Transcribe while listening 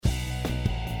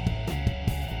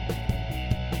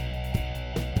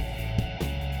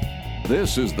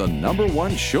This is the #1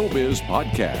 showbiz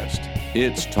podcast.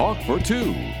 It's Talk for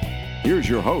Two. Here's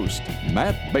your host,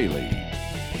 Matt Bailey.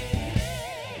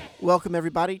 Welcome,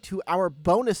 everybody, to our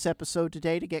bonus episode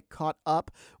today to get caught up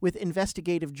with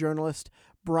investigative journalist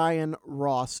Brian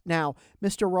Ross. Now,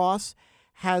 Mr. Ross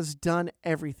has done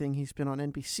everything. He's been on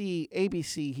NBC,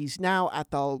 ABC. He's now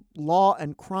at the Law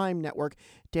and Crime Network,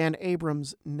 Dan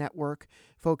Abrams' network,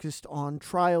 focused on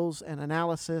trials and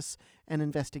analysis and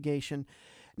investigation.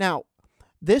 Now,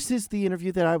 this is the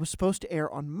interview that I was supposed to air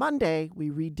on Monday. We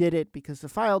redid it because the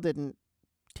file didn't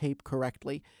tape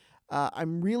correctly.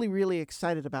 I'm really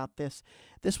excited about this.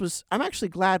 I'm actually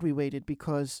glad we waited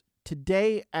because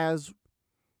today, as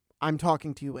I'm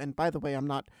talking to you, and by the way, I'm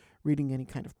not reading any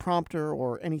kind of prompter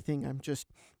or anything.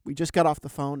 We just got off the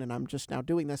phone and I'm just now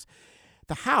doing this.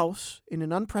 The House, in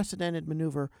an unprecedented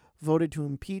maneuver, voted to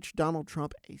impeach Donald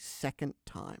Trump a second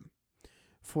time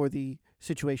for the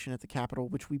situation at the Capitol,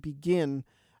 which we begin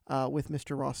with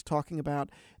Mr. Ross talking about.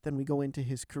 Then we go into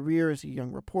his career as a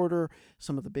young reporter,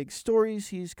 some of the big stories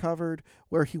he's covered,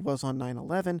 where he was on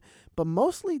 9/11. But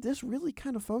mostly this really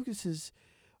kind of focuses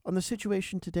on the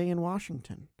situation today in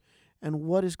Washington and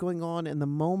what is going on in the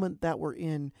moment that we're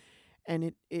in.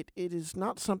 And it is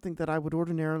not something that I would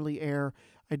ordinarily air.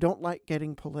 I don't like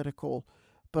getting political,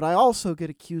 but I also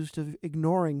get accused of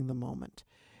ignoring the moment.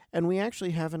 And we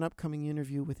actually have an upcoming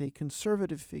interview with a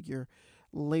conservative figure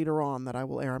later on that I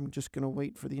will air. I'm just going to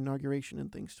wait for the inauguration and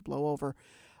things to blow over.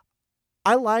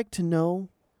 I like to know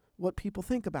what people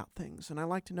think about things, and I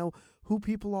like to know who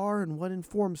people are and what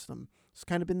informs them. It's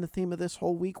kind of been the theme of this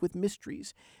whole week with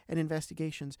mysteries and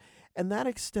investigations, and that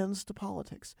extends to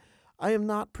politics. I am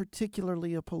not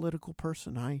particularly a political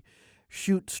person. I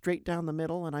shoot straight down the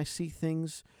middle, and I see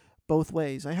things both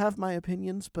ways. I have my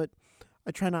opinions, but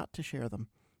I try not to share them.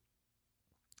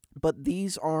 But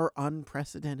these are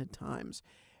unprecedented times,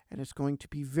 and it's going to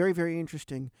be very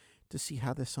interesting to see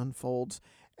how this unfolds.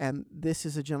 And this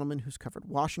is a gentleman who's covered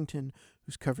Washington,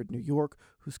 who's covered New York,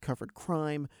 who's covered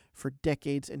crime for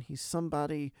decades, and he's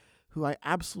somebody who I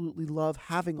absolutely love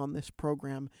having on this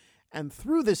program. And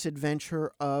through this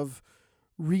adventure of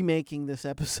remaking this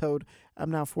episode,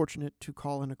 I'm now fortunate to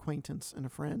call an acquaintance and a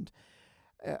friend.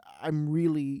 I'm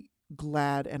really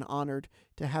glad and honored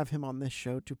to have him on this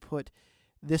show to put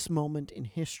this moment in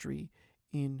history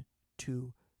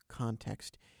into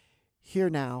context. Here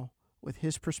now, with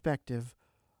his perspective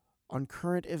on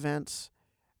current events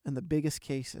and the biggest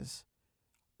cases,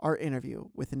 our interview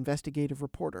with investigative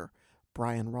reporter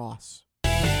Brian Ross.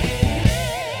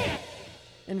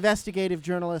 Investigative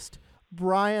journalist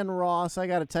Brian Ross, I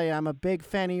got to tell you, I'm a big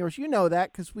fan of yours. You know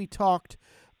that because we talked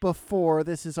before.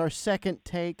 This is our second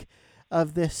take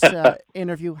of this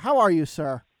interview. How are you,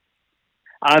 sir?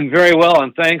 I'm very well,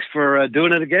 and thanks for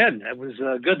doing it again. It was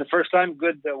good the first time,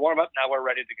 good warm-up. Now we're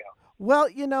ready to go. Well,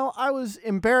 I was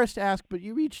embarrassed to ask, but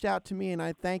you reached out to me, and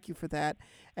I thank you for that.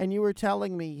 And you were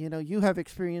telling me, you have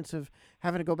experience of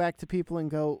having to go back to people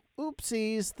and go,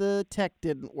 oopsies, the tech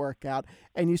didn't work out.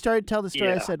 And you started to tell the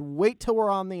story. Yeah. I said, wait till we're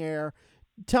on the air.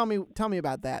 Tell me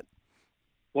about that.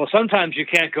 Well, sometimes you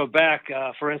can't go back.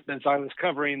 For instance, I was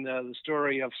covering the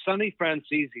story of Sonny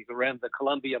Franzese, who ran the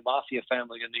Columbia Mafia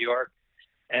family in New York.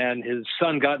 And his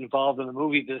son got involved in the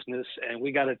movie business, and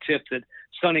we got a tip that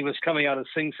Sonny was coming out of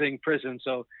Sing Sing prison.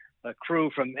 So a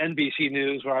crew from NBC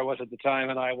News, where I was at the time,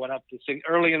 and I went up to Sing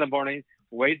early in the morning,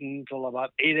 waiting until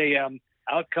about 8 a.m.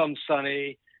 Out comes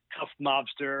Sonny, tough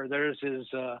mobster. There's his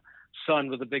son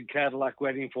with a big Cadillac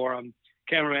waiting for him.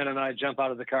 Cameraman and I jump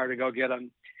out of the car to go get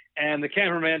him. And the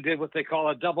cameraman did what they call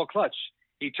a double clutch.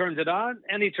 He turned it on,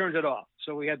 and he turned it off.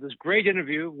 So we had this great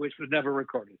interview, which was never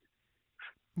recorded.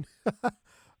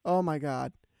 Oh my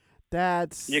God,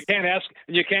 you can't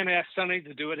ask Sonny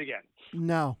to do it again.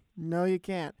 No, you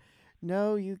can't.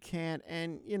 No, you can't.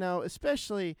 And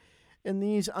especially in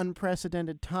these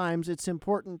unprecedented times, it's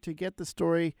important to get the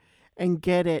story and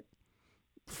get it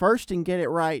first and get it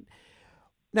right.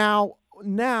 Now,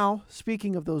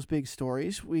 speaking of those big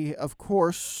stories, we, of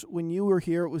course, when you were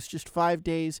here, it was just 5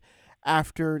 days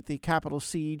after the Capitol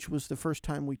siege was the first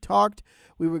time we talked.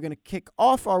 We were going to kick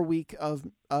off our week of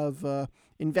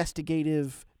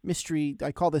investigative mystery.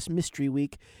 I call this Mystery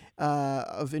Week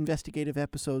of investigative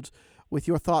episodes with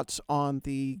your thoughts on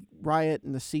the riot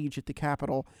and the siege at the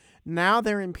Capitol. Now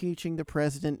they're impeaching the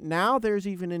president. Now there's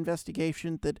even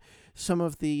investigation that some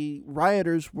of the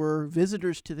rioters were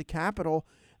visitors to the Capitol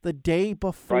the day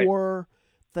before. Right.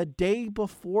 The day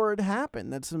before it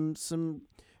happened. That some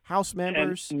House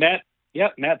members. Matt,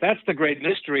 that's the great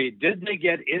mystery. Did they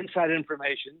get inside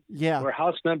information? Yeah. Were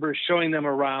House members showing them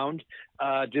around?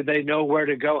 Did they know where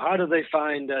to go? How did they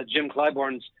find Jim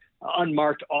Clyburn's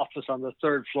unmarked office on the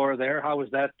third floor there. How was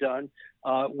that done?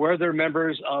 Were there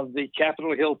members of the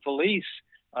Capitol Hill Police?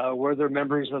 Were there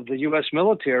members of the U.S.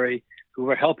 military who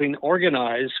were helping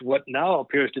organize what now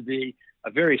appears to be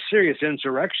a very serious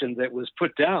insurrection that was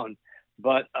put down?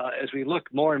 But as we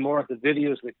look more and more at the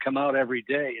videos that come out every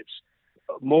day,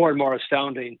 it's more and more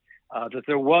astounding that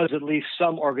there was at least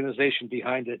some organization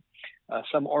behind it,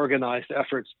 some organized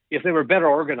efforts. If they were better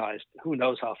organized, who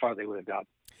knows how far they would have gotten.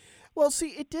 Well, see,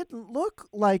 it didn't look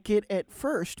like it at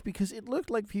first because it looked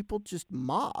like people just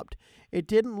mobbed. It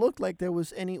didn't look like there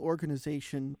was any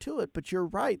organization to it. But you're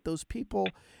right; those people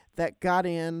that got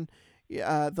in,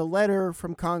 the letter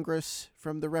from Congress,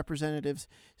 from the representatives,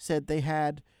 said they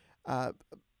had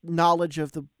knowledge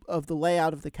of the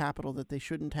layout of the Capitol that they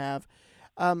shouldn't have.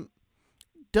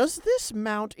 Does this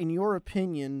mount, in your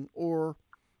opinion, or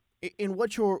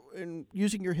in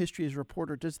using your history as a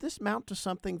reporter, does this mount to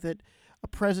something that a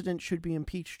president should be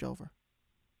impeached over?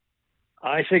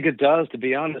 I think it does, to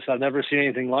be honest. I've never seen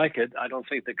anything like it. I don't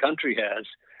think the country has.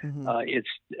 Mm-hmm.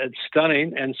 It's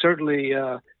stunning, and certainly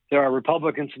there are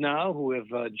Republicans now who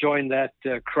have joined that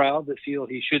crowd that feel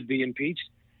he should be impeached.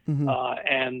 Mm-hmm.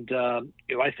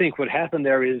 I think what happened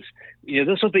there is,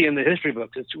 this will be in the history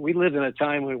books. We live in a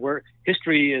time where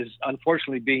history is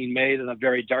unfortunately being made on a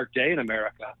very dark day in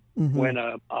America, mm-hmm. when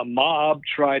a mob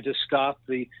tried to stop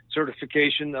the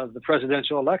certification of the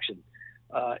presidential election.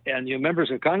 And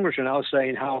members of Congress are now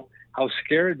saying how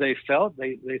scared they felt.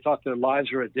 They thought their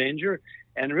lives were in danger.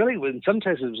 And really,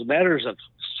 sometimes it was matters of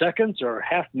seconds or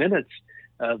half minutes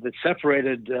that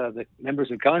separated the members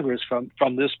of Congress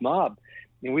from this mob.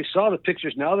 We saw the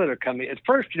pictures now that are coming. At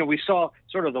first, we saw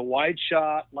sort of the wide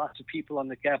shot, lots of people on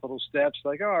the Capitol steps,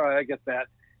 like, all right, I get that.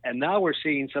 And now we're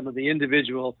seeing some of the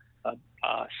individual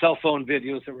cell phone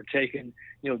videos that were taken,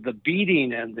 the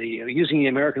beating and the using the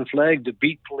American flag to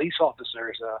beat police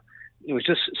officers. It was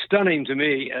just stunning to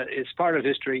me. It's part of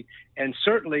history. And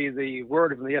certainly the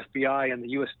word from the FBI and the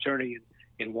U.S. Attorney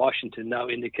in Washington now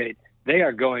indicate they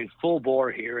are going full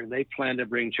bore here, and they plan to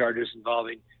bring charges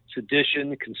involving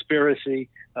sedition, conspiracy.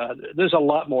 There's a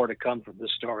lot more to come from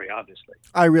this story, obviously.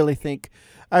 I really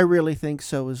think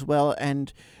so as well.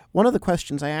 And one of the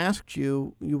questions I asked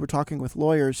you were talking with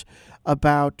lawyers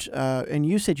about, and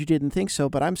you said you didn't think so,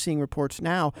 but I'm seeing reports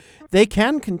now, they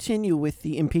can continue with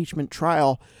the impeachment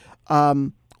trial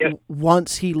Yes.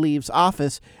 once he leaves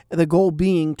office, the goal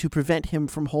being to prevent him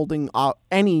from holding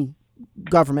any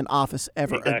government office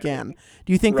ever again.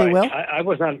 Do you think they will? I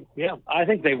was not. Yeah, I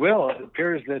think they will. It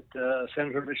appears that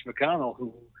Senator Mitch McConnell,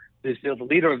 who is still the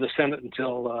leader of the Senate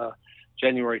until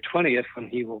January 20th, when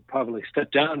he will probably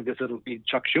step down because it'll be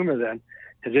Chuck Schumer then,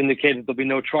 has indicated there'll be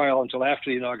no trial until after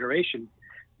the inauguration.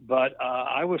 But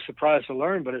I was surprised to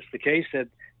learn, but it's the case that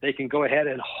they can go ahead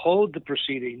and hold the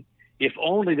proceeding, if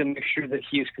only to make sure that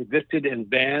he is convicted and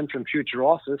banned from future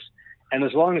office. And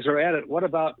as long as they're at it, what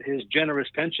about his generous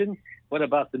pension? What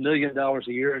about the $1 million a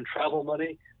year in travel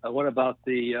money? What about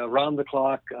the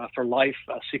round-the-clock for life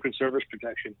Secret Service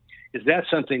protection? Is that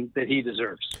something that he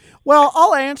deserves? Well,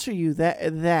 I'll answer you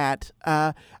that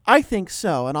I think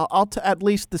so, and I'll at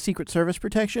least the Secret Service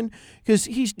protection, because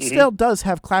he still does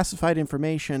have classified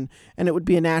information, and it would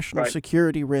be a national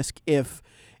security risk if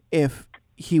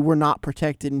he were not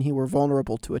protected and he were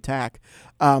vulnerable to attack.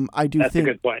 I do That's think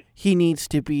a good point. He needs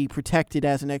to be protected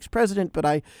as an ex-president, but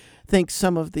I think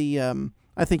some of the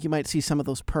I think you might see some of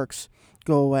those perks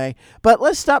go away. But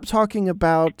let's stop talking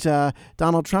about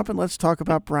Donald Trump and let's talk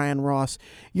about Brian Ross.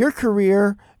 Your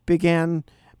career began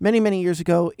many, many years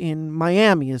ago in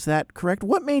Miami. Is that correct?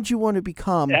 What made you want to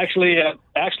become? Actually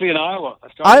in Iowa. I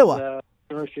started Iowa.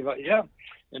 University of, yeah.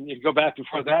 And you go back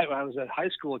before that, when I was a high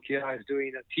school kid, I was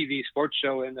doing a TV sports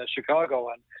show in Chicago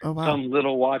on some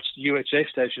little watched UHF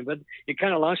station. But it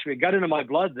kind of launched me. It got into my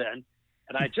blood then.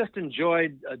 And I just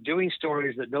enjoyed doing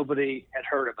stories that nobody had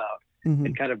heard about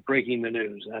and kind of breaking the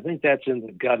news. And I think that's in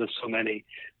the gut of so many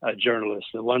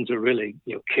journalists, the ones who really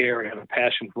care and have a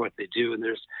passion for what they do. And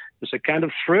there's a kind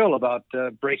of thrill about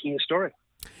breaking a story.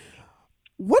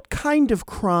 What kind of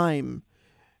crime,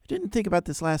 I didn't think about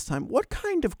this last time, what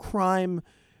kind of crime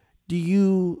do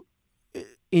you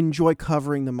enjoy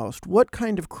covering the most? What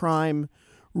kind of crime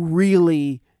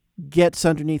really gets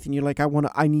underneath and you're like,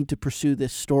 I need to pursue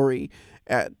this story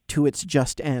to its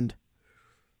just end?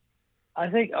 I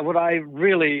think what I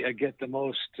really get the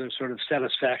most sort of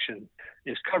satisfaction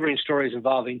is covering stories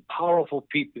involving powerful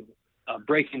people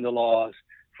breaking the laws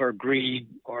for greed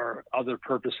or other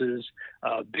purposes,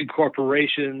 big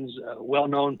corporations,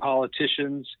 well-known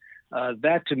politicians.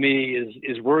 That to me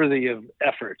is worthy of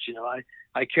effort.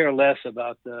 I care less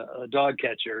about a dog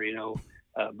catcher,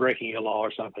 breaking a law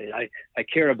or something. I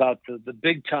care about the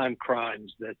big time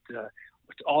crimes that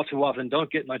all too often don't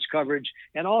get much coverage,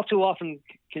 and all too often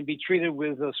can be treated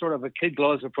with a sort of a kid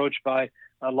gloves approach by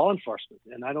law enforcement.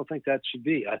 And I don't think that should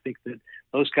be. I think that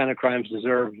those kind of crimes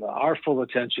deserve our full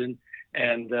attention,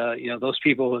 and those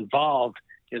people involved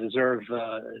deserve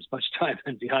as much time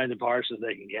behind the bars as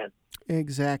they can get.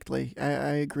 Exactly. I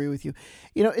agree with you.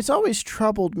 It's always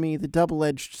troubled me, the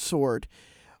double-edged sword.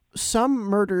 Some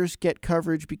murders get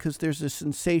coverage because there's a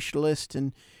sensationalist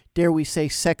and, dare we say,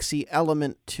 sexy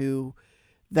element to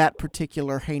that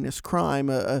particular heinous crime,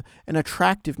 an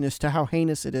attractiveness to how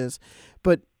heinous it is.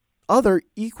 But other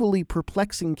equally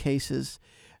perplexing cases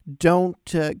don't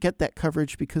get that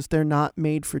coverage because they're not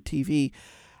made for TV.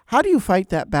 How do you fight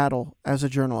that battle as a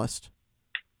journalist?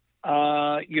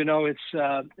 It's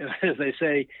as they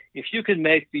say, if you can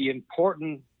make the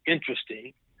important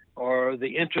interesting or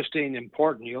the interesting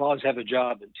important, you'll always have a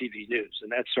job in TV news.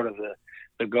 And that's sort of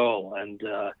the goal. And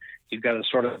you've got to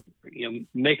sort of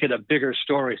make it a bigger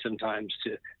story sometimes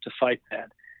to fight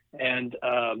that. And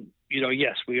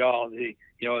yes, we all if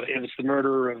it's the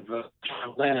murder of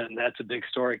John Lennon, that's a big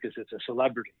story because it's a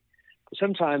celebrity. But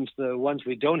sometimes the ones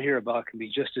we don't hear about can be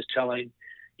just as telling,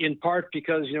 in part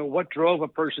because what drove a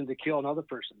person to kill another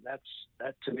person. That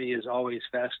to me is always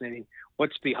fascinating.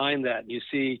 What's behind that? You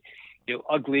see,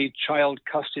 ugly child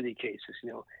custody cases.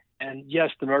 And yes,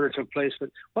 the murder took place, but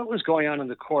what was going on in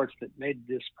the courts that made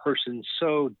this person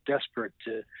so desperate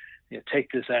to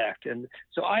take this act? And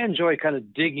so I enjoy kind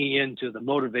of digging into the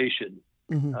motivation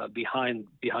behind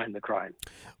the crime.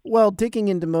 Well, digging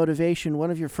into motivation, one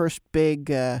of your first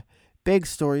big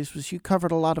stories was you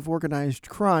covered a lot of organized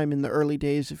crime in the early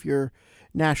days of your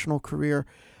national career.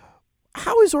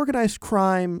 How is organized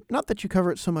crime, not that you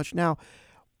cover it so much now,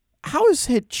 how has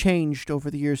it changed over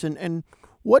the years? And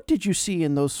what did you see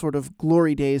in those sort of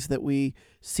glory days that we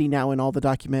see now in all the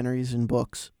documentaries and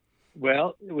books?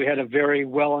 Well, we had a very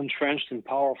well-entrenched and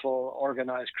powerful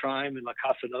organized crime in La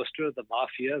Cosa Nostra, the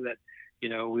mafia that,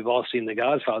 we've all seen The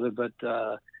Godfather, but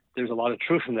there's a lot of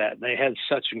truth in that. They had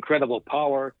such incredible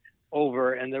power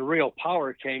over, and the real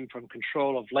power came from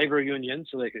control of labor unions,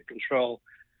 so they could control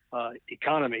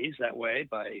economies that way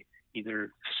by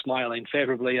either smiling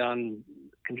favorably on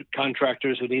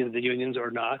contractors who needed the unions or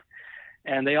not.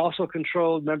 And they also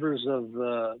controlled members of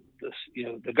the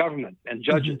government and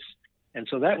judges. Mm-hmm. And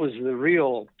so that was the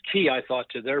real key, I thought,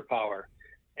 to their power.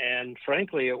 And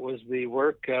frankly, it was the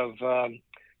work of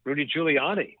Rudy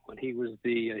Giuliani when he was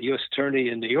the U.S. attorney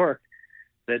in New York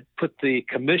that put the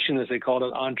commission, as they called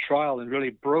it, on trial and really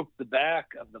broke the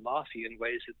back of the mafia in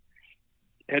ways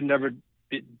that had never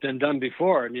been done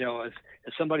before. And, as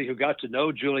somebody who got to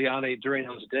know Giuliani during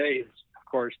those days, of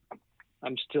course,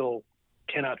 I'm still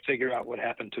cannot figure out what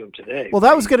happened to him today. Well,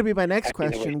 that was going to be my next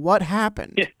question. What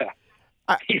happened? Yeah.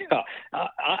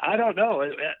 I don't know.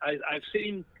 I've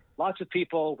seen lots of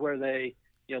people where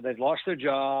they've lost their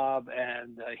job,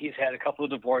 and he's had a couple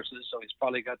of divorces, so he's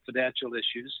probably got financial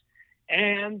issues,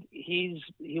 and he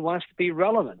wants to be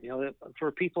relevant.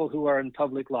 For people who are in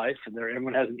public life, and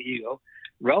everyone has an ego,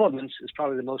 relevance is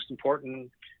probably the most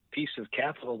important piece of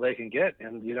capital they can get.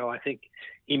 And I think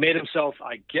he made himself,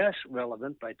 I guess,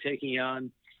 relevant by taking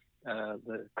on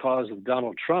the cause of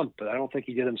Donald Trump, but I don't think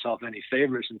he did himself any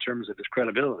favors in terms of his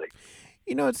credibility.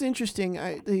 It's interesting.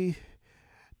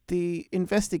 The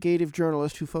investigative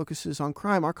journalist who focuses on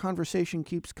crime, our conversation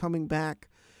keeps coming back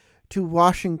to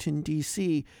Washington,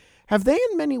 D.C. Have they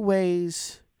in many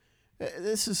ways,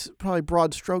 this is probably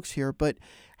broad strokes here, but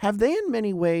have they in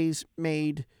many ways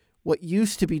made what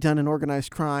used to be done in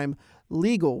organized crime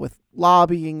legal with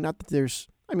lobbying? Not that there's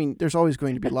always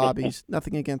going to be lobbies,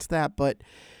 nothing against that, but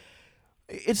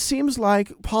it seems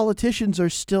like politicians are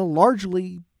still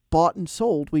largely bought and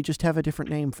sold. We just have a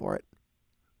different name for it.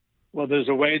 Well, there's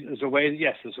a way.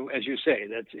 Yes, as you say,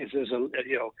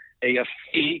 a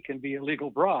fee can be a legal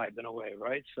bribe in a way,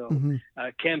 right? So,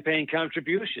 campaign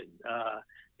contribution,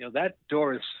 that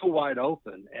door is so wide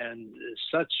open, and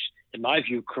such, in my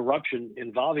view, corruption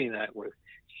involving that, with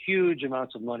huge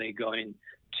amounts of money going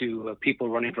to people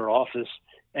running for office.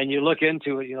 And you look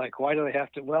into it, you're like, why do they have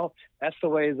to? Well, that's the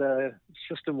way the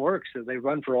system works. If they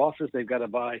run for office, they've got to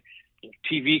buy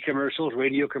TV commercials,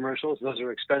 radio commercials. Those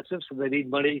are expensive, so they need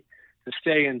money to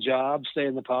stay in jobs, stay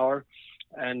in the power.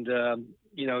 And,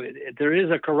 there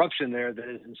is a corruption there that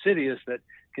is insidious that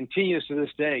continues to this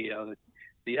day.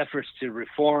 The efforts to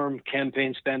reform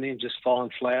campaign spending just fallen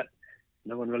flat.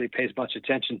 No one really pays much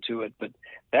attention to it. But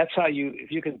that's how if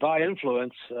you can buy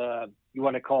influence, you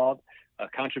want to call it a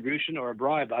contribution or a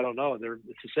bribe, I don't know. It's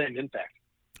the same impact.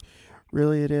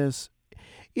 Really, it is.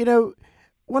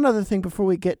 one other thing before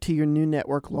we get to your new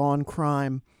network, Law and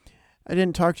Crime. I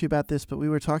didn't talk to you about this, but we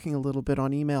were talking a little bit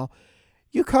on email.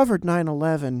 You covered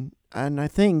 9/11, and I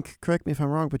think, correct me if I'm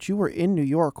wrong, but you were in New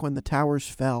York when the towers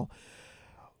fell.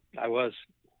 I was.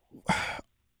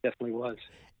 Definitely was.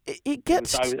 It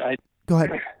gets... Go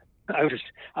ahead.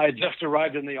 I had just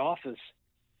arrived in the office,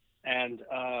 and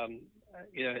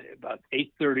about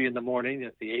 8:30 in the morning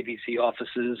at the ABC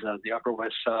offices on the Upper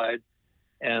West Side,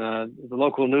 and the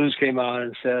local news came on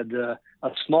and said a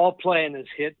small plane has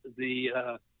hit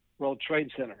the World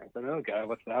Trade Center. I said, "Oh God,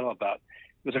 what's that all about?"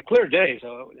 It was a clear day,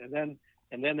 so and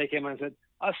then they came on and said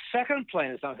a second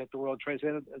plane has now hit the World Trade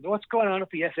Center. What's going on at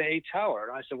the FAA tower?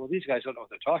 And I said, "Well, these guys don't know what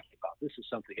they're talking about. This is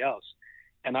something else."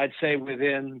 And I'd say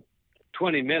within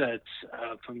 20 minutes,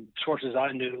 from sources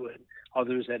I knew and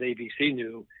others at ABC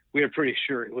knew, we were pretty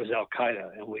sure it was Al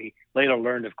Qaeda. And we later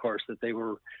learned, of course, that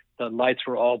the lights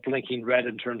were all blinking red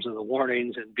in terms of the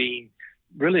warnings and being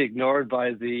really ignored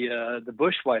by the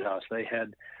Bush White House. They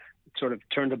had sort of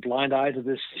turned a blind eye to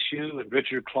this issue, and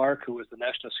Richard Clark, who was the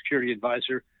National Security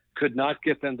Advisor, could not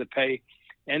get them to pay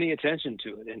any attention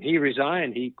to it. And he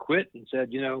resigned. He quit and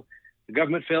said, the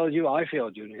government failed you, I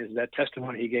failed you. And that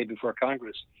testimony he gave before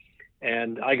Congress.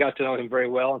 And I got to know him very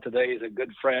well, and today he's a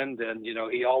good friend. And,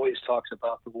 he always talks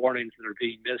about the warnings that are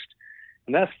being missed.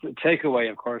 And that's the takeaway,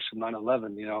 of course, from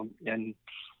 9/11, and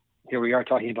here we are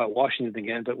talking about Washington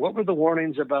again. But what were the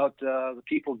warnings about the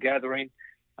people gathering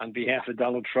on behalf of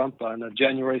Donald Trump on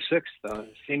January 6th?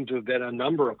 Seemed to have been a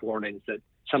number of warnings that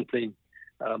something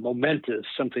momentous,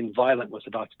 something violent was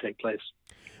about to take place.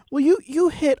 Well, you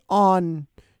hit on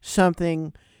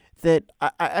something that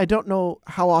I don't know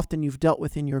how often you've dealt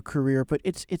with in your career, but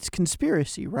it's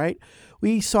conspiracy, right?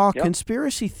 We saw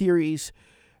conspiracy theories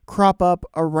crop up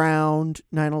around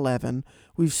 9/11.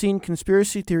 We've seen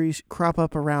conspiracy theories crop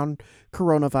up around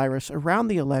coronavirus, around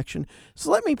the election.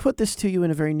 So let me put this to you in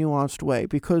a very nuanced way,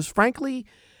 because frankly,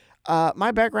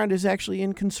 my background is actually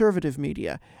in conservative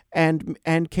media and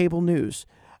cable news.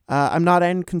 I'm not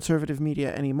in conservative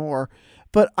media anymore,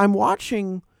 but I'm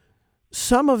watching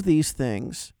some of these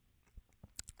things,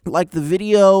 like the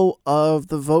video of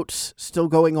the votes still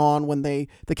going on the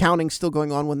counting still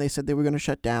going on when they said they were going to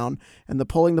shut down, and the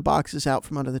pulling the boxes out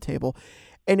from under the table.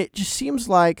 And it just seems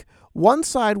like one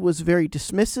side was very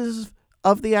dismissive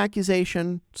of the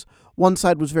accusations. One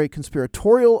side was very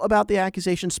conspiratorial about the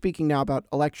accusations, speaking now about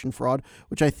election fraud,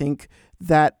 which I think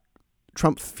that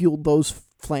Trump fueled those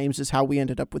flames is how we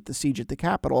ended up with the siege at the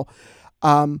Capitol.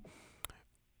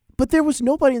 But there was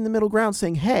nobody in the middle ground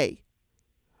saying, hey,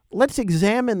 let's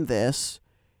examine this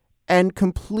and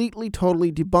completely,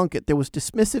 totally debunk it. There was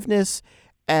dismissiveness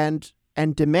and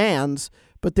demands,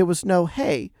 but there was no,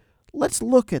 hey, let's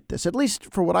look at this. At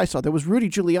least for what I saw, there was Rudy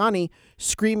Giuliani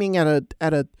screaming at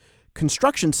a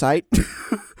construction site,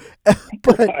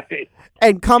 but right.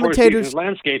 And commentators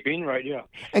landscaping, right? Yeah,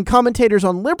 and commentators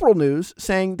on liberal news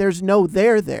saying there's no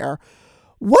there.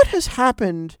 What has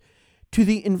happened to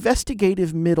the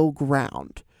investigative middle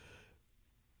ground?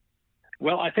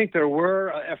 Well, I think there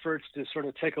were efforts to sort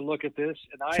of take a look at this,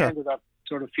 and I ended up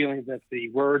sort of feeling that the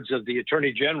words of the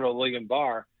Attorney General, William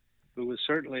Barr, who was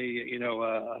certainly,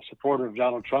 a supporter of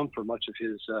Donald Trump for much of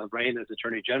his reign as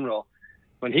Attorney General,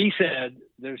 when he said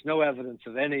there's no evidence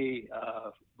of any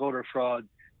voter fraud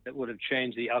that would have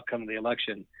changed the outcome of the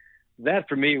election, that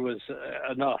for me was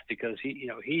enough, because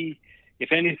he,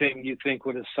 if anything, you'd think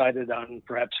would have cited on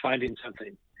perhaps finding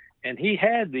something. And he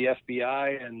had the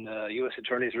FBI and U.S.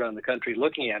 attorneys around the country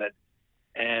looking at it,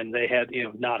 and they had,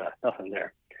 nothing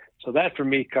there. So that for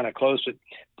me kind of closed it.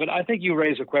 But I think you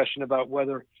raise a question about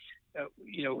whether,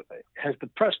 has the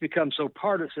press become so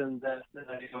partisan that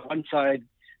one side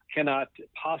cannot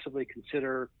possibly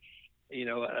consider,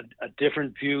 a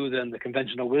different view than the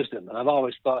conventional wisdom. And I've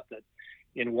always thought that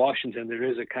in Washington there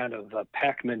is a kind of a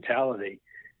pack mentality,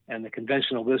 and the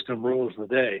conventional wisdom rules the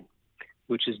day,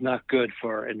 which is not good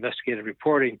for investigative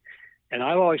reporting. And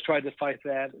I've always tried to fight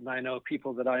that. And I know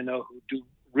people that I know who do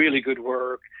really good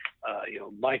work,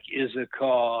 Mike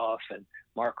Isikoff and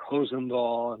Mark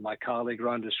Hosendahl and my colleague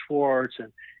Rhonda Schwartz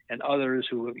and others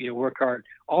who work hard,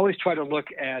 always try to look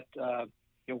at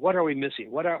what are we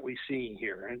missing? What aren't we seeing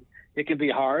here? And it can be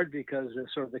hard because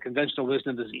sort of the conventional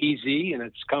wisdom is easy and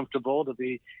it's comfortable to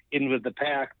be in with the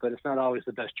pack, but it's not always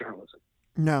the best journalism.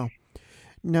 No,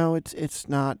 it's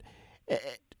not.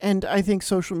 And I think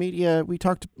social media, we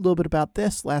talked a little bit about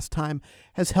this last time,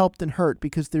 has helped and hurt,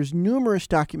 because there's numerous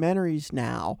documentaries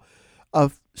now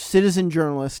of citizen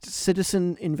journalists,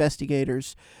 citizen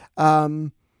investigators,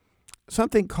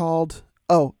 something called,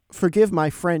 forgive my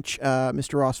French,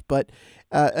 Mr. Ross, but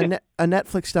a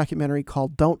Netflix documentary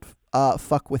called Don't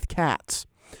Fuck with Cats.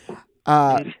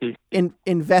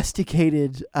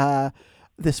 investigated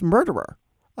this murderer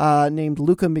named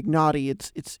Luca Mignotti.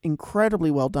 It's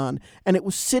incredibly well done, and it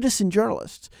was citizen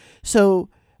journalists. So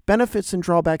benefits and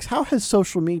drawbacks. How has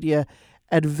social media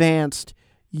advanced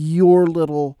your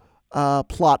little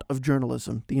plot of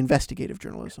journalism, the investigative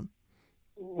journalism?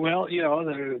 Well,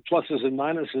 there are pluses and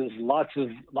minuses. Lots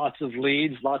of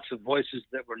leads, lots of voices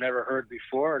that were never heard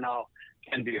before now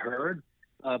can be heard.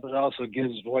 But it also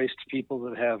gives voice to people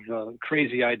that have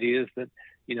crazy ideas that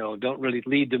don't really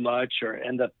lead to much or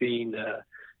end up being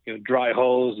dry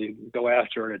holes. You go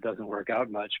after it, it doesn't work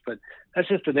out much. But that's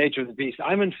just the nature of the beast.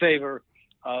 I'm in favor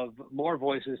of more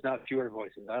voices, not fewer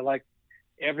voices. I like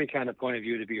every kind of point of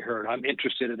view to be heard. I'm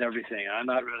interested in everything.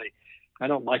 I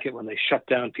don't like it when they shut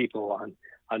down people on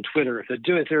Twitter.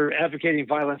 If they're advocating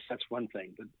violence, that's one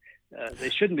thing. But they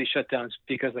shouldn't be shut down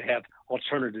because they have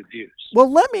alternative views.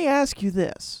 Well, let me ask you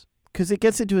this, because it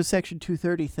gets into a Section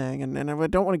 230 thing, and I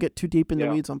don't want to get too deep in the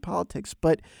weeds on politics,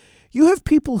 but you have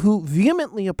people who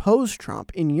vehemently oppose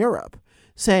Trump in Europe,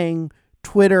 saying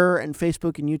Twitter and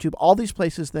Facebook and YouTube, all these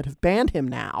places that have banned him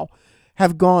now,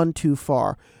 have gone too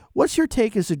far. What's your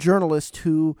take as a journalist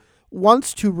who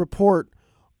wants to report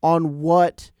on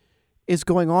what is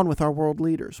going on with our world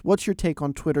leaders? What's your take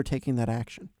on Twitter taking that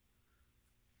action?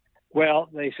 Well,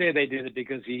 they say they did it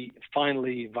because he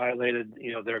finally violated,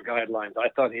 their guidelines. I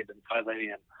thought he had been violating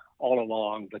them all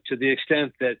along, but to the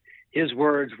extent that his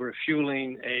words were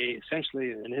fueling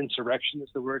essentially an insurrection is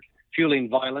the word, fueling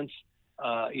violence,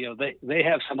 they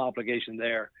have some obligation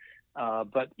there.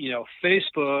 But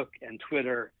Facebook and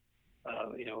Twitter,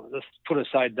 let's put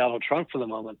aside Donald Trump for the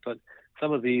moment, but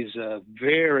some of these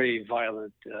very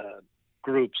violent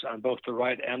groups on both the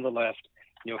right and the left,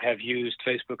 have used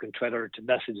Facebook and Twitter to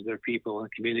message their people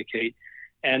and communicate.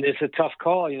 And it's a tough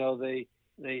call. They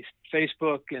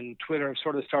Facebook and Twitter have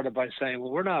sort of started by saying, well,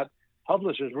 we're not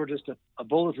publishers. We're just a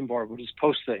bulletin board. We just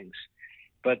post things.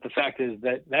 But the fact is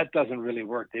that doesn't really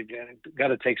work. They've got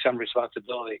to take some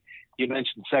responsibility. You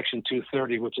mentioned Section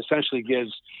 230, which essentially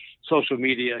gives social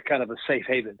media kind of a safe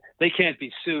haven. They can't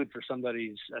be sued for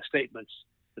somebody's statements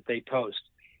that they post.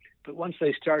 But once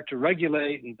they start to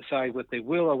regulate and decide what they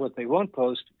will or what they won't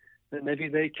post, then maybe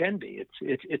they can be.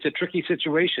 It's a tricky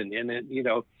situation, and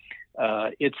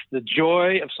it's the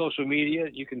joy of social media.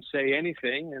 You can say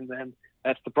anything, and then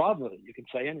that's the problem with it. You can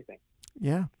say anything.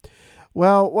 Yeah.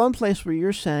 Well, one place where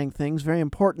you're saying things, very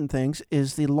important things,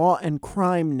 is the Law and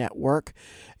Crime Network.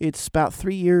 It's about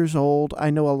 3 years old. I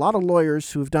know a lot of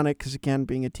lawyers who have done it because, again,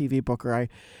 being a TV booker,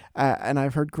 and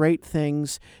I've heard great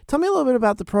things. Tell me a little bit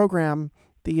about the program,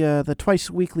 the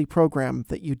twice-weekly program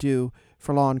that you do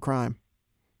for Law and Crime.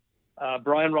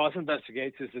 Brian Ross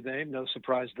Investigates is the name, no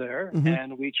surprise there. Mm-hmm.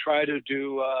 And we try to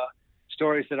do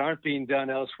stories that aren't being done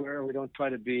elsewhere. We don't try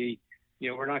to be,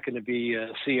 we're not going to be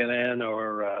CNN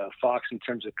or Fox in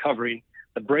terms of covering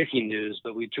the breaking news,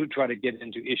 but we do try to get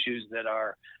into issues that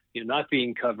are not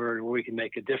being covered, where we can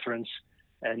make a difference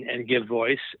and give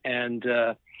voice. And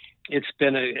it's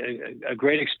been a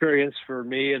great experience for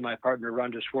me and my partner,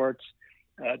 Rhonda Schwartz,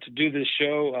 to do this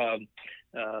show.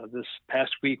 This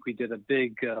past week, we did a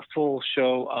big full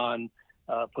show on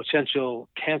potential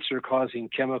cancer-causing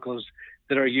chemicals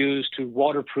that are used to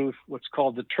waterproof what's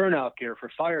called the turnout gear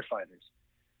for firefighters.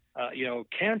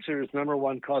 Cancer is the number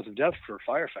one cause of death for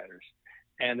firefighters.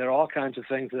 And there are all kinds of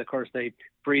things that, of course, they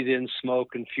breathe in smoke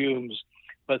and fumes.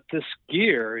 But this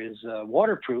gear is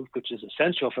waterproof, which is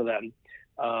essential for them,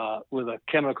 with a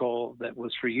chemical that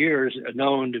was for years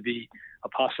known to be a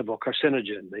possible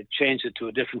carcinogen. They changed it to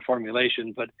a different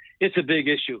formulation, but it's a big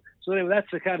issue. So anyway,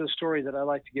 that's the kind of story that I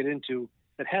like to get into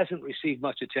that hasn't received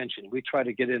much attention. We try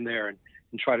to get in there and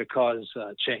try to cause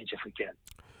change if we can.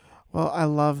 Well, I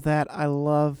love that. I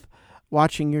love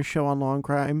watching your show on Law and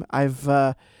Crime.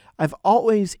 I've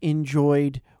always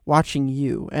enjoyed watching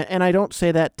you, and I don't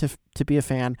say that to be a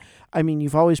fan. I mean,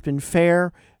 you've always been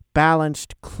fair,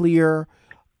 balanced, clear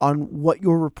on what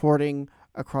you're reporting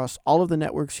across all of the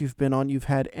networks you've been on. You've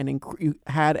had you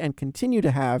had and continue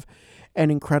to have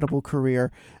an incredible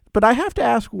career. But I have to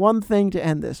ask one thing to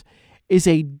end this. Is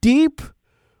a deep,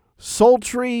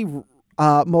 sultry,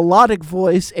 melodic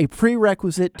voice a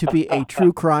prerequisite to be a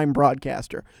true crime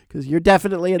broadcaster? Because you're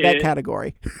definitely in that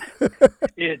category.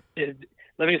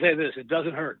 Let me say this, it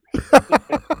doesn't hurt.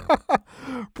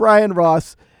 Brian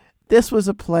Ross, this was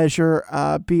a pleasure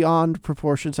beyond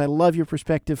proportions. I love your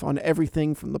perspective on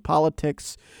everything from the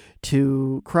politics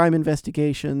to crime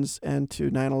investigations and to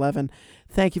 9/11.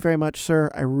 Thank you very much, sir.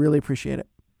 I really appreciate it.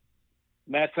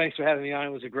 Matt, thanks for having me on.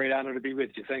 It was a great honor to be with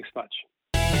you. Thanks much.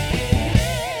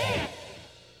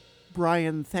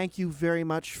 Brian, thank you very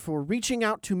much for reaching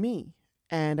out to me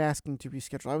and asking to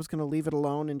reschedule. I was going to leave it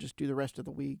alone and just do the rest of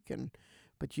the week,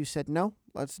 but you said, no,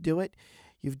 let's do it.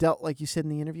 You've dealt, like you said in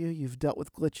the interview, you've dealt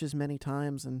with glitches many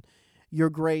times, and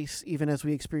your grace, even as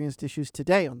we experienced issues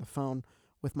today on the phone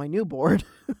with my new board.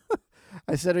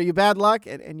 I said, are you bad luck?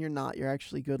 And you're not. You're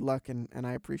actually good luck, and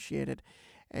I appreciate it.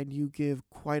 And you give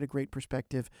quite a great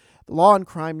perspective. The Law and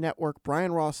Crime Network,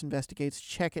 Brian Ross Investigates.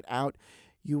 Check it out.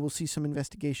 You will see some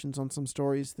investigations on some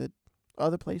stories that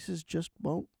other places just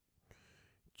will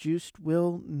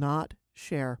not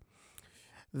share.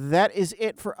 That is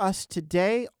it for us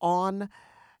today on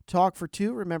Talk for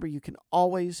Two. Remember, you can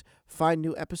always find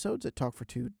new episodes at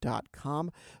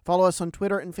talkfor2.com. Follow us on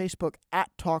Twitter and Facebook at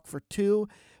Talk4Two.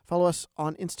 Follow us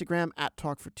on Instagram at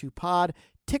Talk42Pod.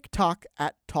 TikTok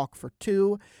at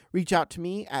Talk4Two. Reach out to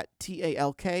me at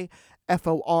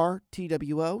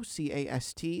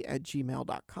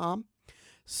TalkForTwocast@gmail.com.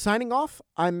 Signing off,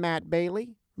 I'm Matt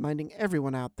Bailey, reminding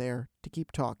everyone out there to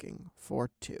keep talking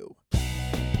for two.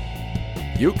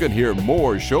 You can hear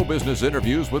more show business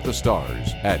interviews with the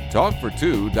stars at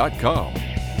talkfor2.com.